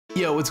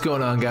Yo, what's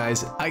going on,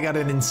 guys? I got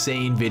an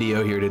insane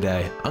video here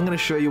today. I'm gonna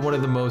show you one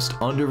of the most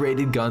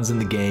underrated guns in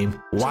the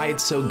game, why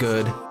it's so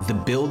good, the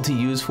build to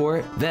use for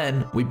it,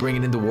 then we bring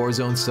it into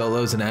Warzone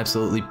solos and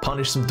absolutely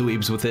punish some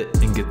dweebs with it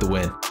and get the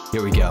win.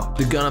 Here we go.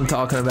 The gun I'm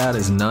talking about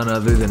is none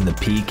other than the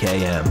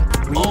PKM.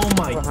 Oh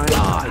my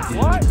god, dude.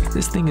 What?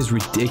 This thing is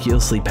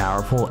ridiculously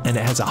powerful and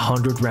it has a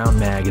 100-round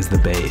mag as the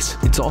base.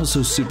 It's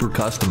also super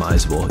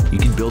customizable. You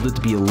can build it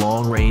to be a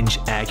long-range,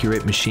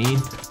 accurate machine,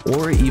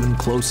 or even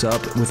close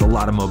up with a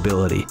lot of mobility.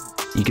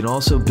 You can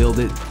also build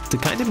it to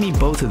kind of meet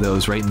both of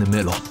those right in the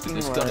middle.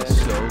 This gun is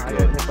so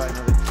good.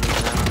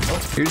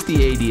 Here's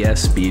the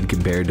ADS speed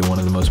compared to one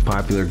of the most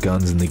popular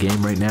guns in the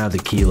game right now, the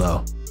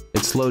Kilo.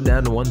 It's slowed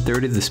down to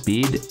 1/3 of the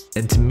speed,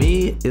 and to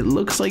me, it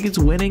looks like it's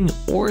winning,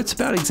 or it's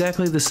about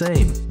exactly the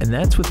same. And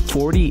that's with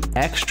 40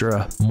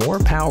 extra, more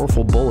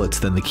powerful bullets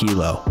than the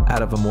Kilo,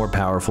 out of a more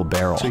powerful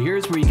barrel. So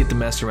here's where you get to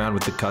mess around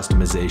with the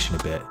customization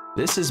a bit.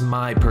 This is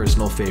my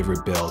personal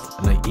favorite build,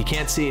 and you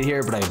can't see it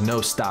here, but I have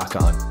no stock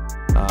on.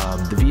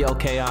 The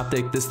VLK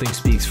optic, this thing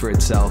speaks for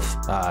itself.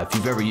 If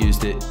you've ever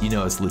used it, you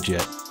know it's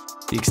legit.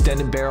 The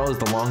extended barrel is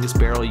the longest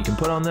barrel you can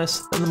put on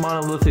this, and the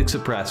monolithic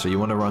suppressor. You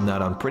want to run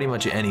that on pretty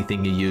much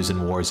anything you use in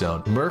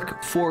Warzone.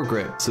 Merc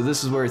foregrip, so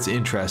this is where it's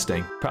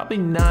interesting. Probably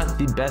not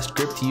the best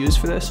grip to use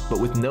for this, but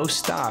with no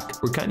stock,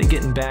 we're kind of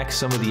getting back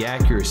some of the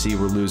accuracy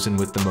we're losing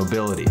with the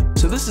mobility.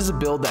 So this is a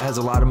build that has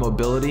a lot of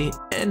mobility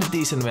and a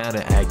decent amount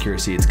of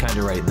accuracy. It's kind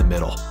of right in the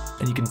middle.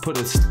 And you can put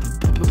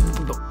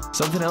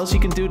something else you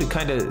can do to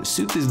kind of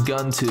suit this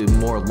gun to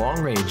more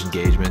long-range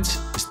engagements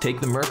is take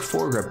the Merc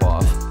foregrip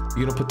off.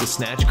 You're gonna put the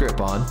snatch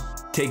grip on,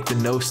 take the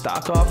no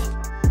stock off,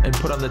 and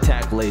put on the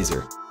tack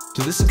laser.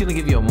 So this is gonna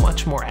give you a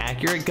much more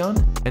accurate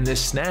gun, and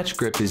this snatch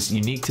grip is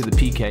unique to the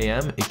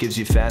PKM. It gives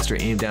you faster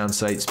aim down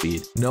sight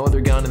speed. No other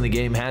gun in the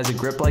game has a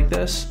grip like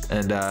this,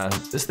 and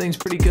this thing's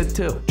pretty good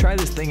too. Try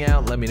this thing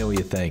out, let me know what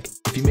you think.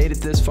 If you made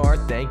it this far,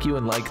 thank you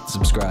and like and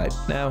subscribe.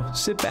 Now,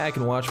 sit back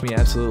and watch me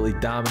absolutely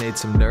dominate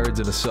some nerds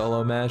in a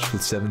solo match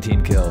with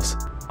 17 kills.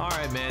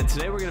 Alright man,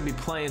 today we're going to be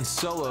playing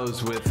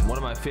solos with one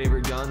of my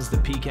favorite guns, the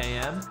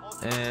PKM.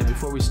 And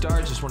before we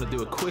start, just want to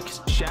do a quick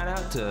shout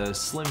out to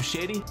Slim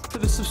Shady for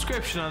the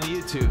subscription on the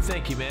YouTube.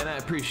 Thank you man, I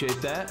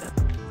appreciate that.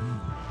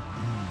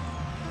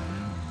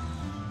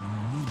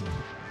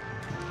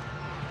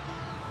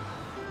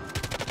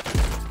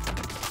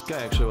 This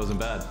guy actually wasn't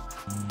bad.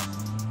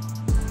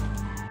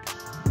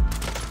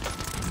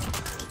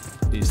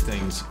 These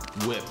things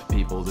whip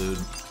people, dude.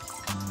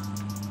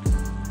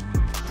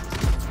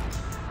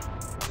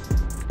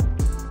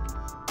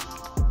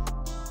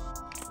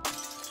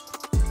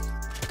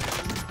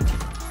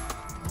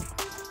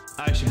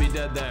 I should be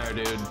dead there,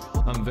 dude.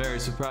 I'm very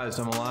surprised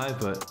I'm alive,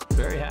 but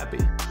very happy.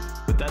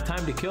 But that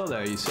time to kill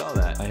there, you saw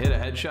that. I hit a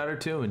headshot or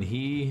two, and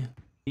he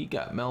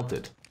got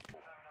melted.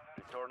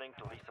 Returning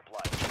to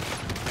resupply.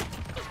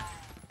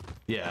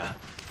 Yeah.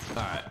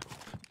 All right.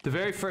 The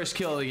very first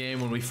kill of the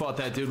game, when we fought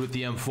that dude with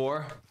the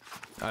M4,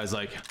 I was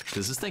like,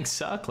 does this thing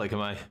suck? Like,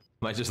 am I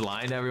just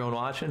lying to everyone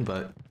watching?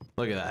 But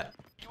look at that.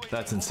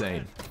 That's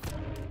insane.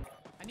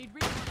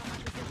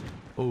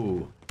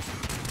 Ooh.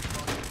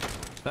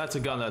 That's a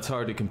gun that's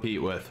hard to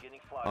compete with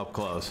up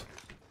close.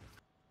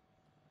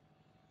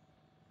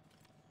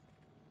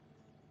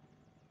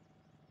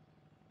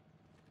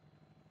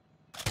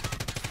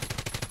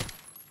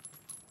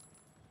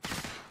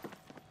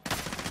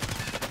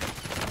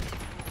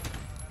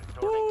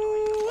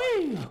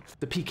 Woo-wee!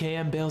 The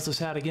PKM bails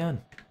us out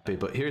again.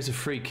 But here's a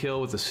free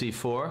kill with the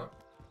C4.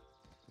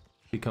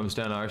 He comes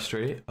down our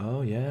street.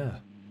 Oh yeah.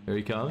 Here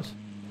he comes.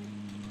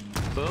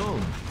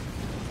 Boom.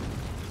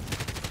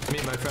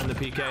 Meet my friend the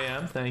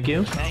PKM, thank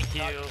you. Thank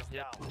you.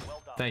 Yeah.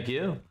 Thank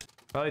you.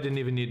 Probably didn't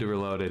even need to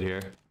reload it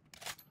here.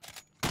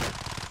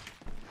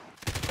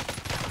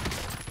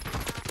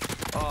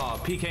 Oh,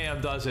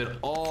 PKM does it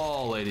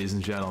all, ladies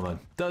and gentlemen.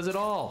 Does it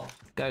all.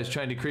 Guy's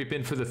trying to creep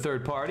in for the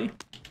third party.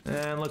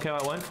 And look how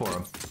it went for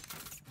him.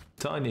 I'm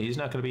telling you, he's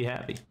not going to be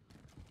happy.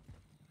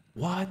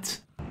 What?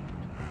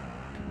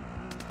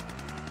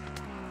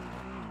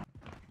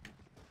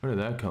 Where did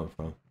that come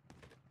from?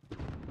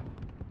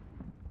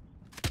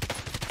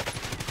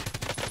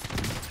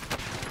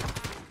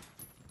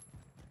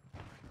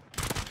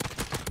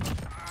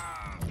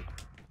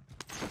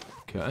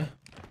 Okay.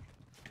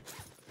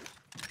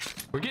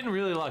 We're getting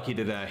really lucky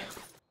today.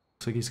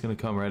 Looks like he's gonna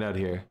come right out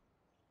here.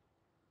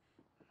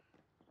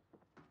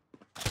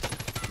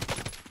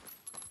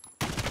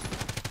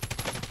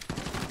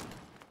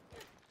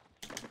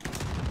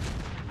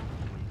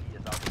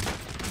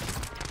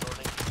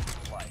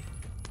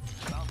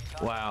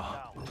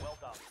 Wow.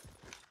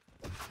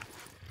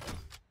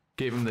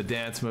 Gave him the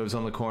dance moves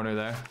on the corner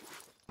there.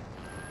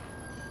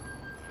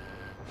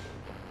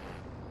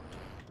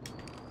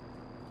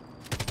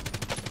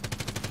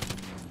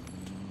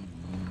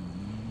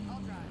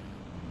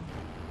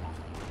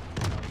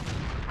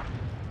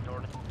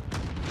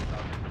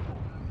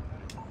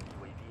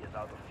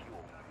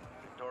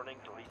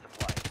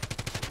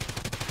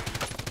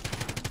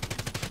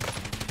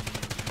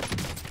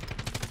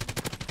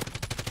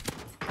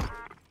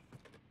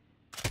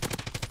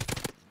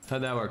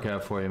 How'd that work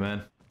out for you,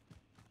 man?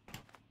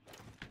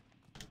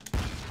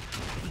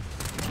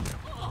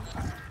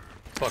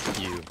 Fuck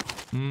you.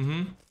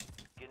 Mm-hmm.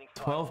 Getting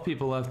 12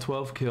 people left,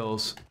 12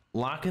 kills.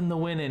 Locking the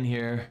win in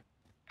here.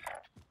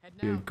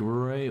 Be a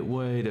great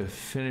way to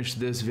finish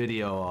this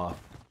video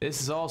off.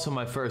 This is also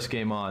my first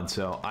game on,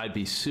 so I'd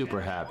be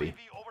super happy.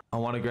 I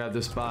want to grab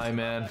this buy,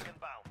 man.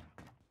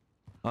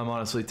 I'm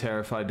honestly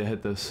terrified to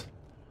hit this.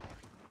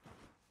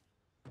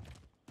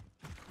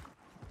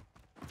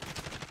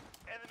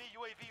 Enemy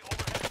UAV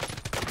overhead.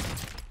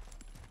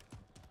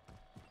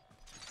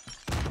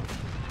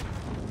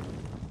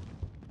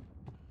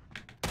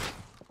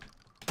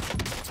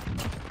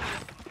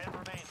 Ten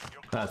remain.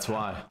 You're That's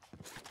why.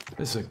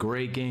 This is a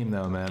great game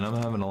though, man. I'm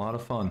having a lot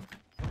of fun.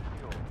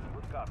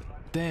 good copy.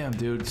 Damn,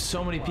 dude.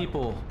 So many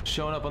people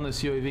showing up on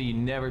this UAV. You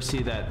never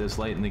see that this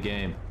late in the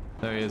game.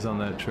 There he is on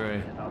that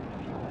tray. Is out of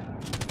fuel.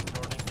 Returning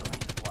to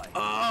resupply.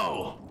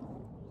 Oh!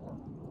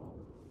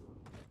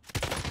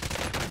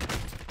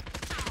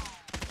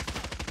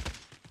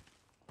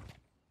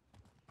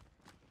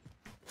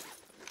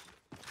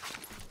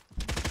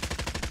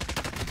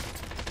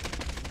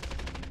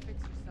 Fix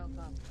yourself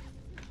up.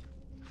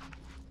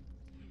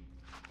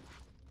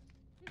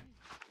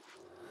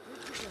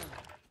 Where'd you go?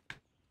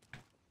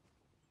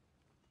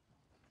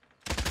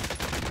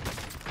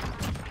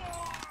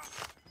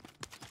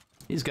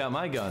 He's got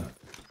my gun.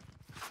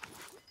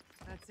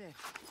 That's it.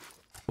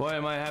 Boy,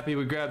 am I happy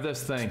we grabbed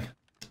this thing.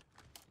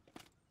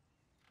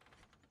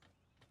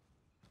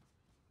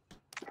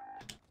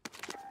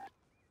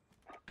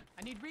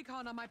 I need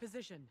recon on my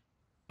position.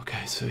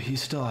 Okay, so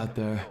he's still out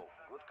there.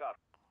 Good copy.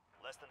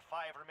 Less than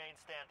 5 remain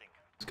standing.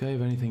 Does this guy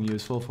have anything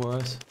useful for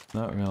us?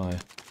 Not really.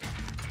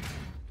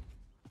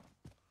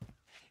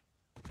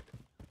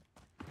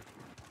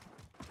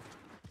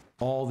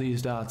 All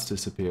these dots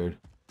disappeared.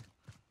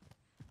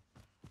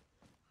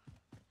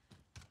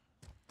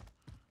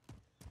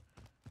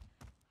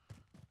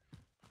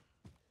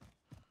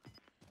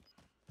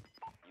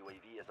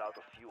 UAV is out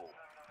of fuel.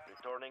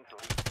 Returning to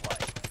resupply.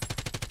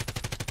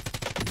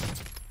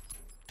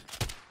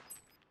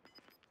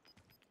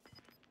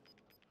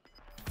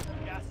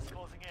 Gas is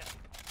closing in.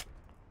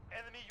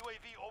 Enemy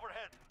UAV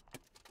overhead.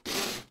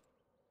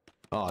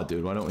 Oh,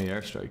 dude, why don't we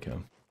airstrike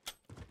him?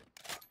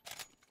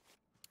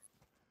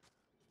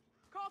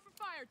 Call for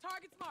fire.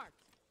 Target's marked.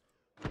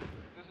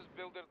 This is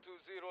Builder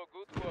 2-0,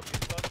 good copy,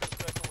 last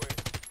attack away.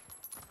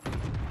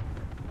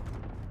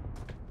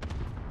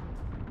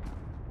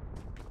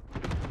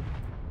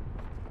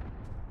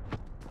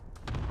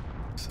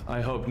 I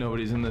hope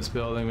nobody's in this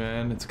building,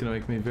 man. It's gonna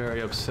make me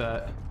very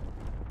upset.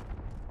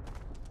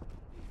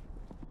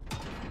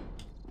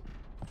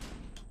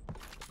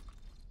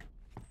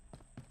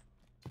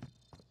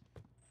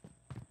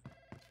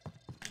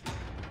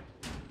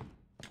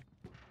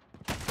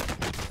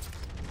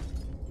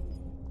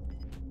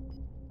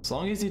 As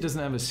long as he doesn't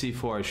have a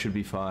C4, I should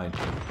be fine.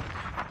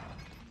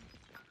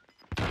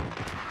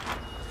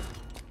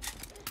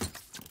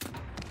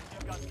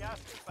 You've got gas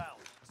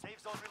inbound.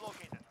 Safe zone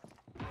relocated.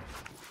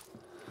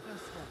 No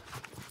sweat.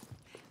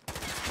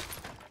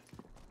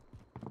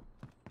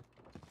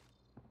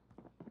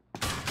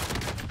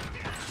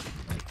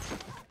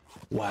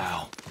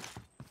 Wow.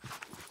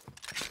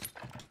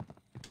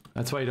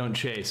 That's why you don't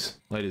chase,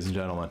 ladies and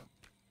gentlemen.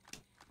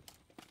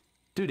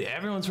 Dude,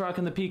 everyone's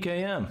rocking the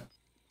PKM.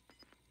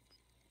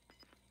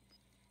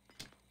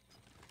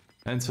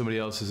 And somebody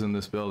else is in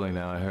this building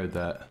now, I heard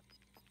that.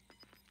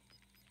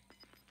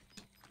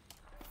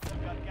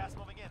 You've got gas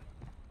moving in.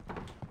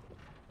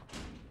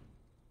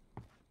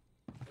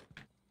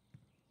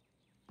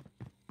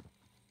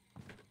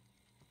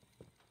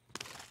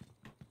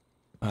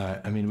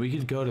 Alright, I mean, we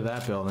could go to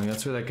that building.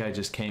 That's where that guy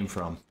just came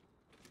from.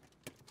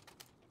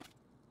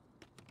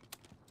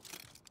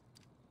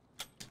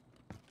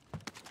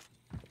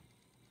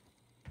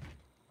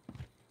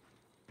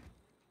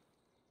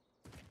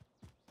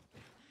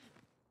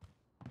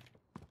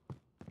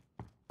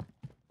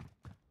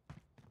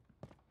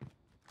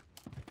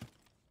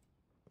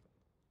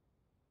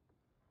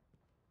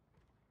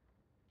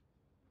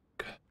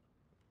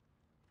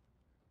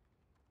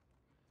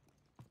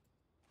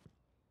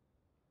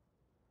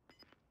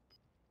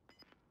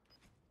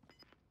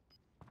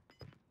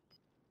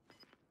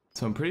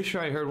 So I'm pretty sure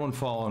I heard one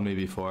following me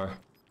before.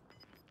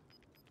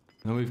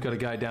 And we've got a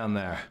guy down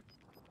there.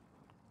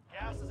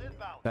 Gas is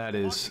inbound. That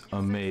is Marking new safe zone.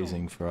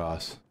 amazing for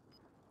us.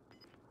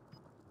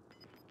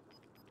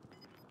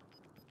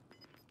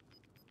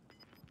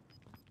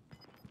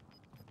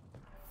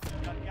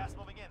 You've got gas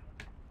moving in.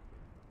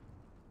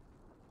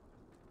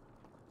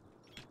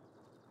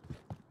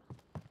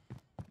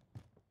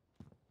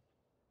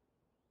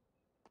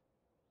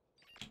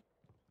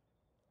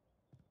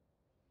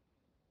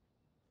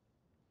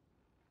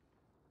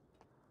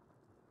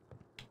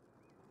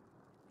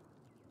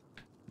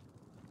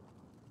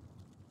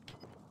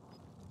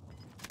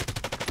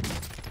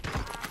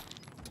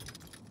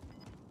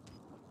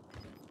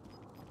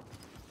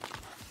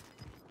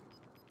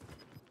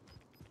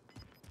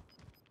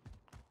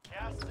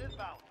 Gas is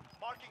inbound.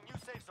 Marking new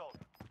safe zone.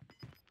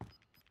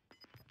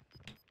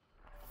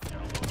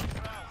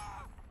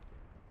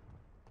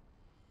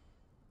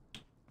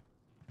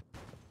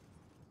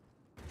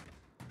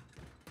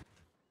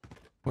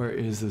 Where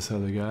is this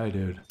other guy,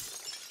 dude?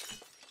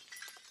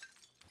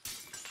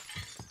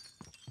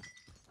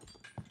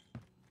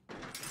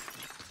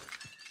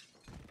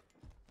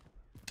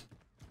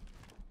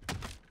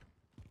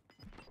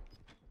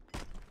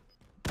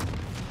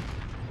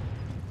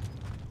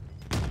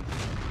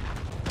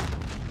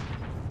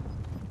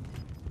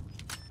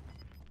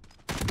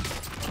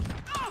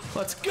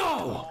 Let's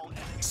go!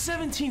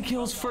 17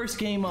 kills first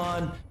game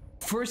on.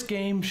 First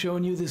game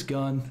showing you this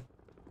gun.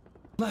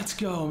 Let's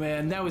go,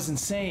 man. That was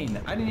insane.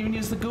 I didn't even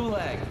use the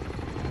gulag.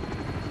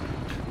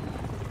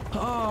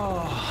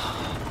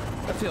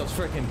 Oh, that feels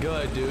freaking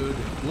good, dude.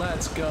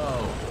 Let's go.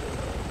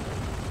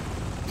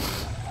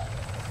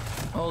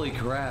 Holy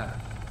crap.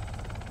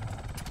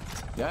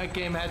 That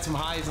game had some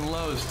highs and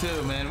lows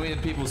too, man. We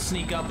had people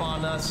sneak up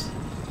on us,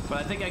 but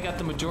I think I got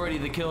the majority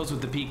of the kills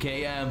with the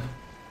PKM.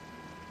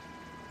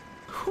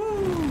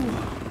 Whew.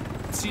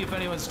 Let's see if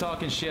anyone's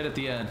talking shit at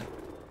the end.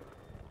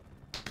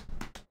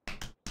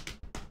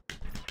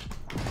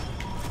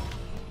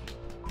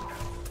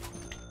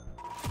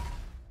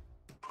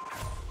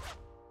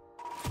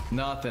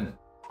 Nothing.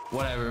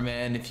 Whatever,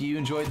 man. If you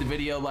enjoyed the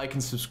video, like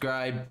and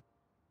subscribe.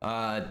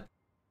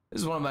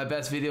 This is one of my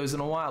best videos in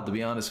a while, to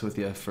be honest with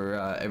you, for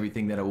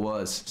everything that it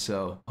was.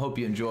 So, hope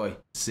you enjoy.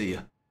 See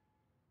ya.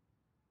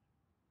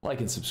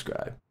 Like and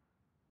subscribe.